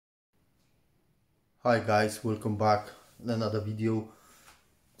Hi guys, welcome back in another video.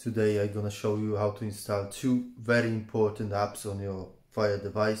 Today I'm gonna show you how to install two very important apps on your Fire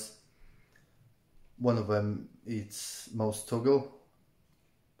device. One of them is mouse toggle,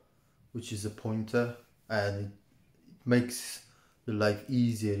 which is a pointer, and it makes your life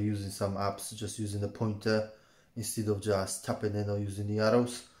easier using some apps just using the pointer instead of just tapping in or using the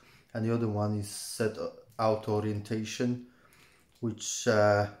arrows. And the other one is set auto orientation, which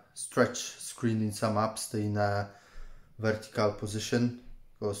stretch screen in some apps. They're in a vertical position,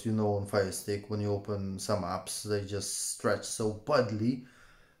 because you know on Firestick when you open some apps they just stretch so badly,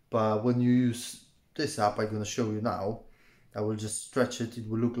 but when you use this app I'm going to show you now, I will just stretch it. It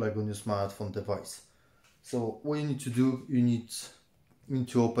will look like on your smartphone device. So what you need to do, you need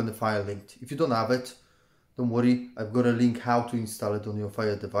to open the file link. If you don't have it, don't worry, I've got a link how to install it on your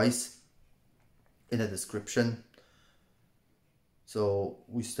Fire device in the description. So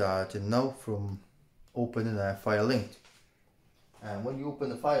we start now from opening a file link. And when you open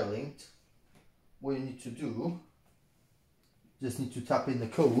the file link, what you need to do, just need to tap in the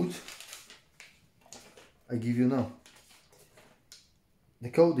code I give you now. The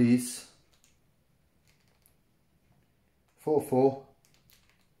code is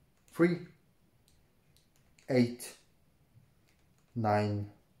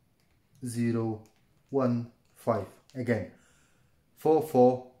 44389015. Again,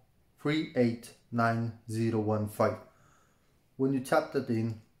 44389015. When you tap that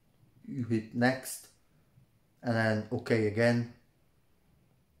in, you hit next and then OK again,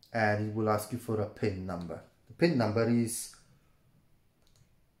 and it will ask you for a PIN number. The PIN number is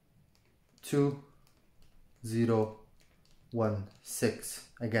 2016.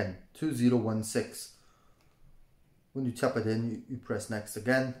 Again, 2016. When you tap it in, you press next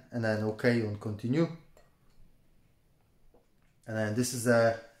again and then OK on continue. And then this is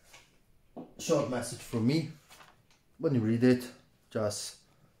a short message from me. When you read it, just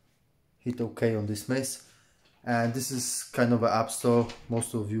hit OK on dismiss. And this is kind of an app store.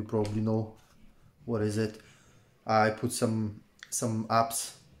 Most of you probably know what is it. I put some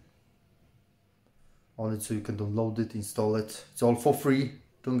apps on it so you can download it, install it. It's all for free.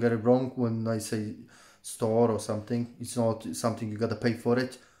 Don't get it wrong when I say store or something. It's not something you gotta pay for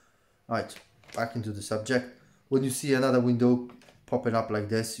it. Alright, back into the subject. When you see another window popping up like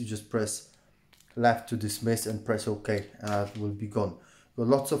this, you just press left to dismiss and press OK, and it will be gone. Got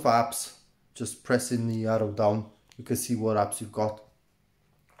lots of apps. Just pressing the arrow down, you can see what apps you've got.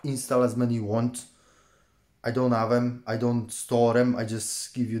 Install as many you want. I don't have them, I don't store them, I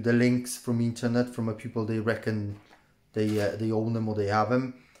just give you the links from internet from the people they reckon they own them or they have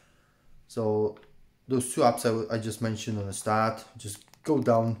them. So those two apps I just mentioned on the start, just go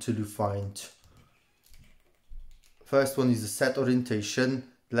down till you find. First one is the set orientation.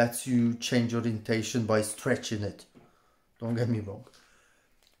 Lets you change orientation by stretching it. Don't get me wrong.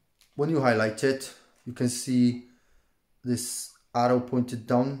 When you highlight it, you can see this arrow pointed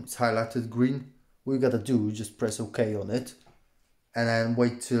down. It's highlighted green. What you gotta do is just press OK on it and then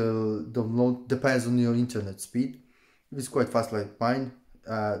wait till download. Depends on your internet speed. If it's quite fast like mine,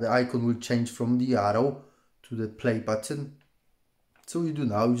 the icon will change from the arrow to the play button. So what you do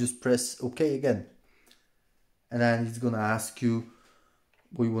now, you just press OK again, and then it's gonna ask you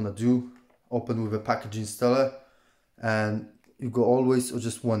what you want to do. Open with a package installer, and you go always or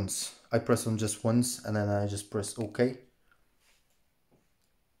just once. I press on just once and then I just press OK.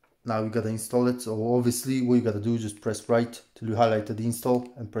 Now you gotta install it, so obviously what you gotta do is just press right till you highlighted the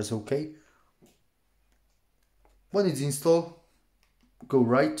install and press OK. When it's installed, go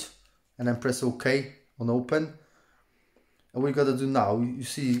right and then press OK on open. And what you gotta do now, you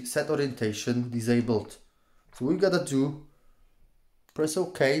see set orientation disabled. So what you gotta do, press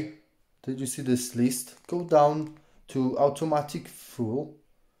OK. Did you see this list? Go down to automatic full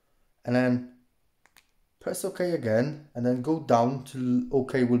and then press OK again, and then go down till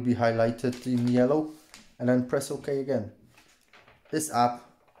OK will be highlighted in yellow, and then press OK again. This app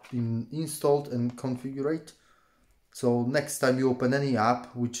been installed and configured, so next time you open any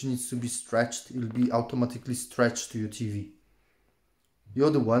app which needs to be stretched, it will be automatically stretched to your TV. The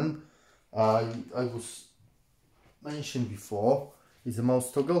other one I was mentioned before is the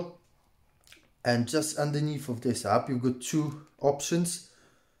mouse toggle, and just underneath of this app you've got two options.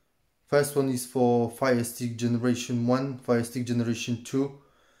 First one is for Firestick Generation 1, Firestick Generation 2,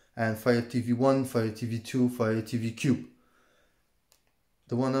 and Fire TV 1, Fire TV 2, Fire TV Cube.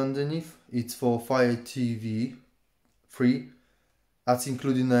 The one underneath, it's for Fire TV 3, that's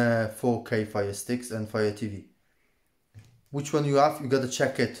including 4K Fire Sticks and Fire TV. Which one you have, you gotta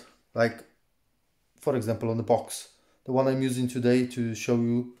check it, like for example on the box. The one I'm using today to show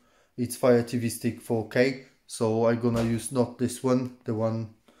you it's Fire TV Stick 4K, so I'm gonna use not this one, the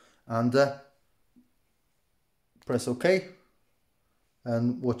one under. Press OK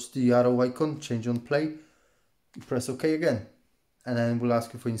and watch the arrow icon, change on play, press OK again, and then we'll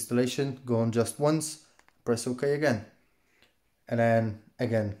ask you for installation. Go on just once, press OK again, and then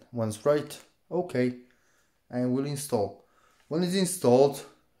again once right, OK, and we'll install. When it's installed,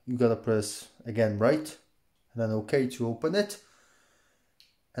 you gotta press again right and then OK to open it.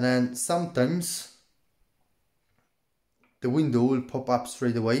 And then sometimes the window will pop up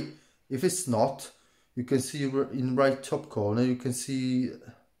straight away. If it's not, you can see in right top corner, you can see,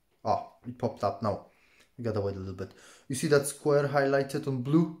 it popped up now. You gotta wait a little bit. You see that square highlighted on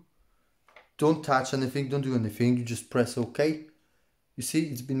blue? Don't touch anything, don't do anything, you just press OK. You see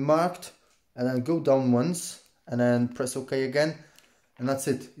it's been marked, and then go down once and then press OK again, and that's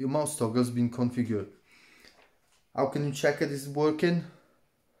it. Your mouse toggle's been configured. How can you check it is working?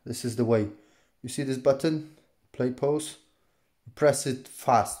 This is the way. You see this button, play pause, press it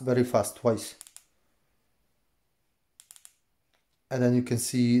fast, very fast, twice. And then you can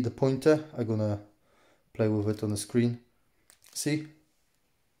see the pointer. I'm gonna play with it on the screen. See?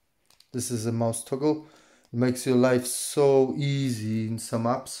 This is a mouse toggle. It makes your life so easy in some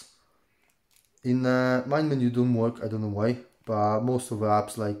apps. In mine menu don't work, I don't know why, but most of the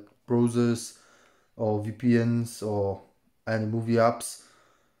apps like browsers or VPNs or any movie apps,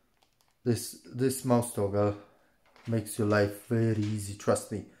 this mouse toggle makes your life very easy,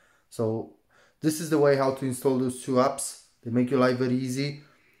 trust me. So this is the way how to install those two apps. They make your life very easy.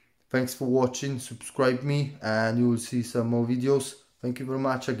 Thanks for watching, subscribe me and you will see some more videos. Thank you very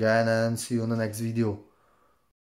much again and see you on the next video.